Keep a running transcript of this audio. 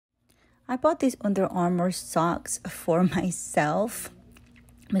I bought these Under Armour socks for myself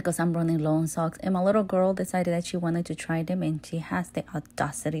because I'm running low on socks. And my little girl decided that she wanted to try them, and she has the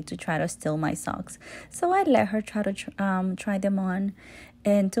audacity to try to steal my socks. So I let her try to try them on.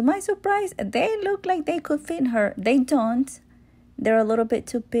 And to my surprise, they look like they could fit her. They don't. They're a little bit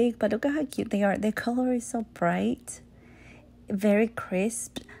too big, but look at how cute they are. Their color is so bright, very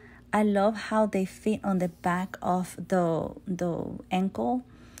crisp. I love how they fit on the back of the ankle.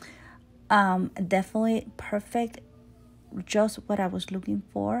 Definitely perfect, just what I was looking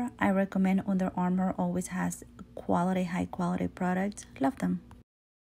for. I recommend Under Armour. Always has quality, high quality products. Love them.